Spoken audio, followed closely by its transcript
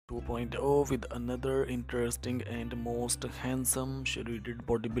2.0 with another interesting and most handsome shredded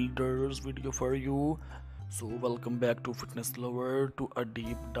bodybuilders video for you. So welcome back to Fitness Lover to a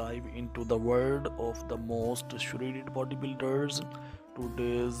deep dive into the world of the most shredded bodybuilders.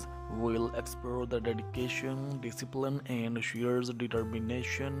 Today's we'll explore the dedication, discipline and sheer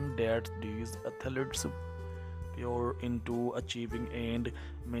determination that these athletes pour into achieving and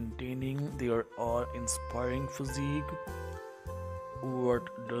maintaining their awe-inspiring physique.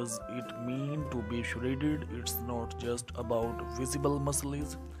 What does it mean to be shredded? It's not just about visible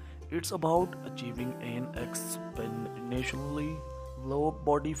muscles, it's about achieving an exponentially low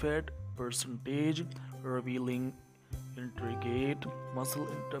body fat percentage, revealing intricate muscle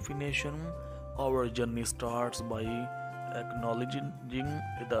definition. Our journey starts by acknowledging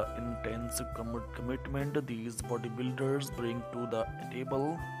the intense commitment these bodybuilders bring to the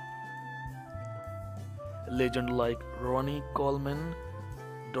table. Legends like Ronnie Coleman,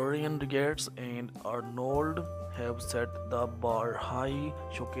 Dorian Yates, and Arnold have set the bar high,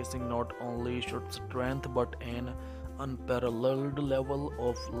 showcasing not only strength but an unparalleled level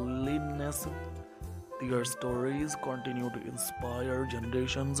of leanness. Their stories continue to inspire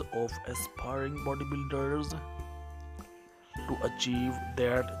generations of aspiring bodybuilders to achieve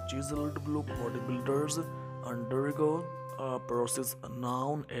that chiseled look. Bodybuilders undergo a process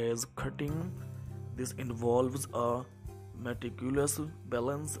known as cutting. This involves a meticulous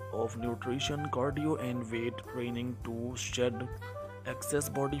balance of nutrition, cardio, and weight training to shed excess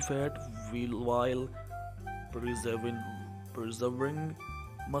body fat while preserving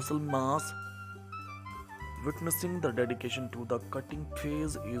muscle mass. Witnessing the dedication to the cutting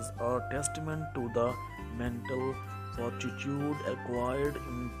phase is a testament to the mental fortitude acquired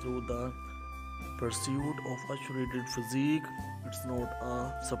through the pursuit of a shredded physique. It's not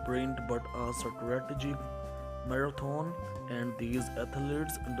a sprint but a strategic marathon, and these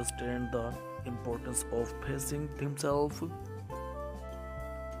athletes understand the importance of pacing themselves.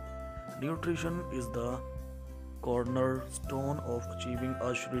 Nutrition is the cornerstone of achieving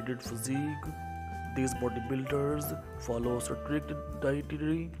a shredded physique. These bodybuilders follow strict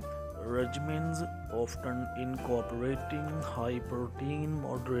dietary regimens, often incorporating high protein,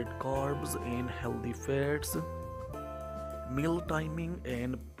 moderate carbs, and healthy fats. Meal timing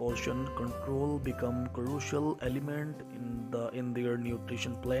and portion control become crucial elements in their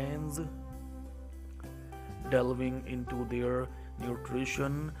nutrition plans. Delving into their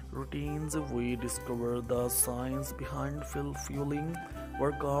nutrition routines, we discover the science behind fueling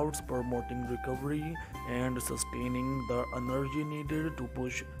workouts, promoting recovery, and sustaining the energy needed to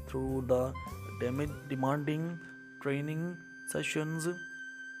push through the demanding training sessions.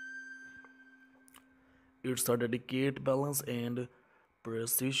 It's a delicate balance and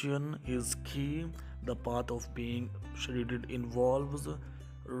precision is key. The path of being shredded involves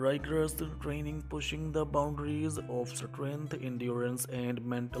rigorous training, pushing the boundaries of strength, endurance, and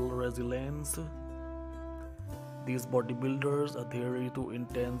mental resilience. These bodybuilders adhere to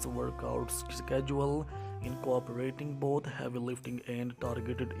intense workout schedule, incorporating both heavy lifting and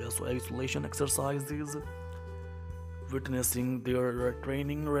targeted isolation exercises. Witnessing their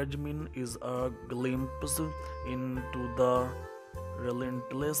training regimen is a glimpse into the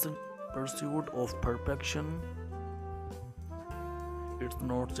relentless pursuit of perfection. It's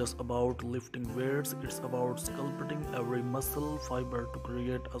not just about lifting weights, it's about sculpting every muscle fiber to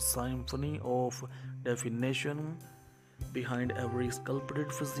create a symphony of definition. Behind every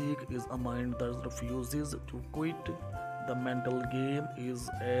sculpted physique is a mind that refuses to quit. The mental game is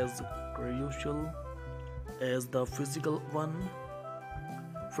as crucial as the physical one.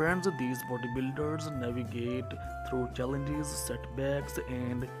 Friends, these bodybuilders navigate through challenges, setbacks,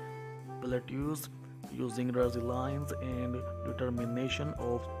 and plateaus using resilience and determination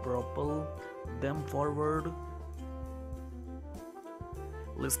of propel them forward.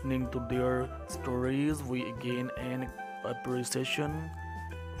 Listening to their stories, we gain an appreciation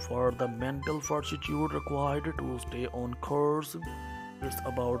for the mental fortitude required to stay on course. It's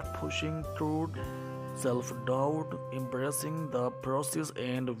about pushing through self-doubt, embracing the process,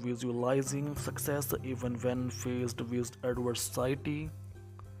 and visualizing success even when faced with adversity.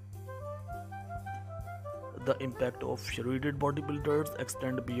 The impact of shredded bodybuilders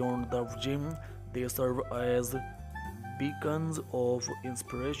extend beyond the gym. They serve as beacons of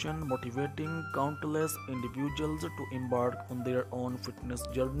inspiration, motivating countless individuals to embark on their own fitness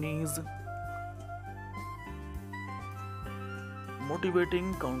journeys. On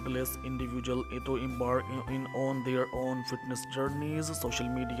their own fitness journeys. Social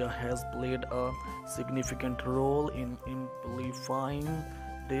media has played a significant role in amplifying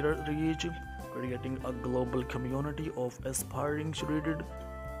their reach, creating a global community of aspiring shredded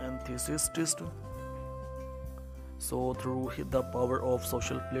enthusiast. So through the power of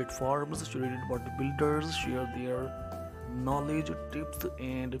social platforms, shredded bodybuilders share their knowledge, tips,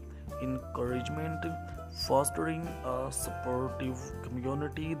 and encouragement, fostering a supportive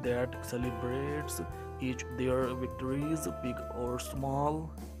community that celebrates each their victories, big or small.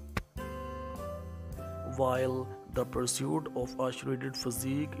 While the pursuit of a shredded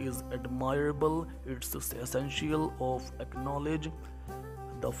physique is admirable, it's essential of acknowledge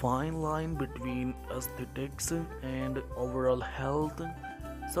the fine line between aesthetics and overall health.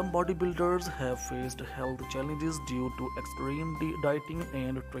 Some bodybuilders have faced health challenges due to extreme dieting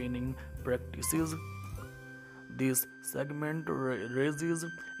and training practices. This segment raises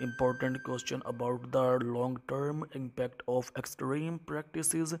important questions about the long-term impact of extreme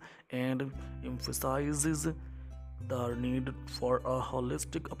practices and emphasizes the need for a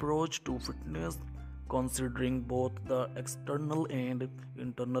holistic approach to fitness, considering both the external and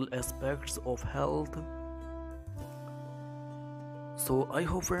internal aspects of health. So I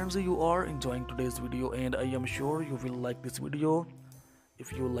hope friends you are enjoying today's video, and I am sure you will like this video.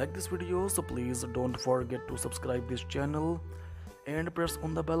 If you like this video, so please don't forget to subscribe this channel and press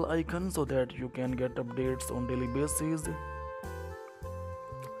on the bell icon so that you can get updates on daily basis.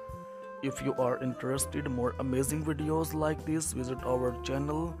 If you are interested in more amazing videos like this, visit our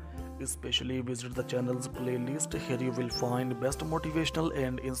channel, especially visit the channel's playlist. Here you will find best motivational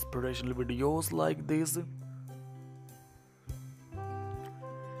and inspirational videos like this.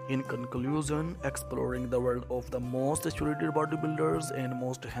 In conclusion, exploring the world of the most shredded bodybuilders and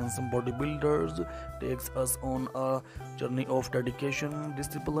most handsome bodybuilders takes us on a journey of dedication,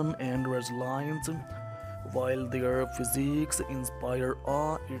 discipline, and resilience. While their physiques inspire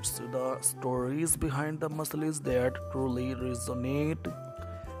awe, it's the stories behind the muscles that truly resonate.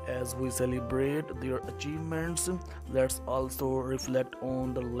 As we celebrate their achievements, let's also reflect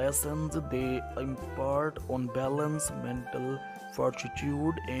on the lessons they impart on balance, mental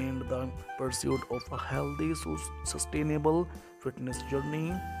fortitude, and the pursuit of a healthy, sustainable fitness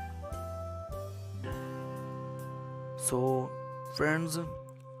journey. So, friends,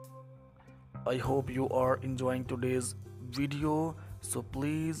 I hope you are enjoying today's video. So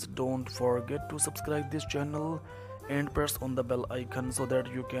please don't forget to subscribe this channel and press on the bell icon so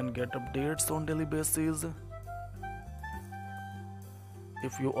that you can get updates on daily basis.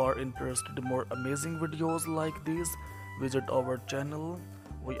 If you are interested in more amazing videos like this, visit our channel.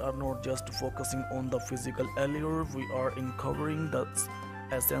 We are not just focusing on the physical allure, we are uncovering the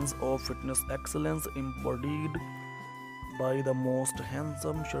essence of fitness excellence embodied by the most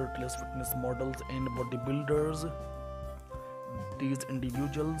handsome shirtless fitness models and bodybuilders. These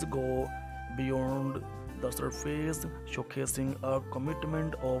individuals go beyond the surface, showcasing a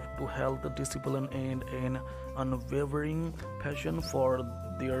commitment to health, discipline, and an unwavering passion for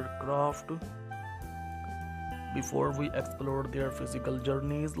their craft. Before we explore their physical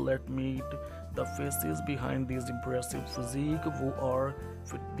journeys, let's meet the faces behind these impressive physique. Who are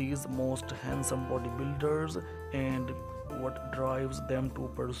these most handsome bodybuilders, and what drives them to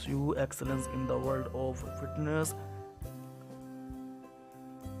pursue excellence in the world of fitness?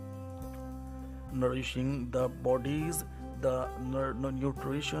 Nourishing the bodies, the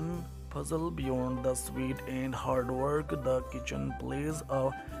nutrition puzzle beyond the sweet and hard work. The kitchen plays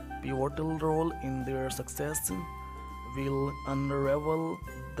a pivotal role in their success. Will unravel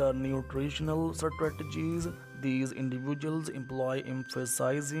the nutritional strategies these individuals employ,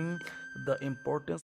 emphasizing the importance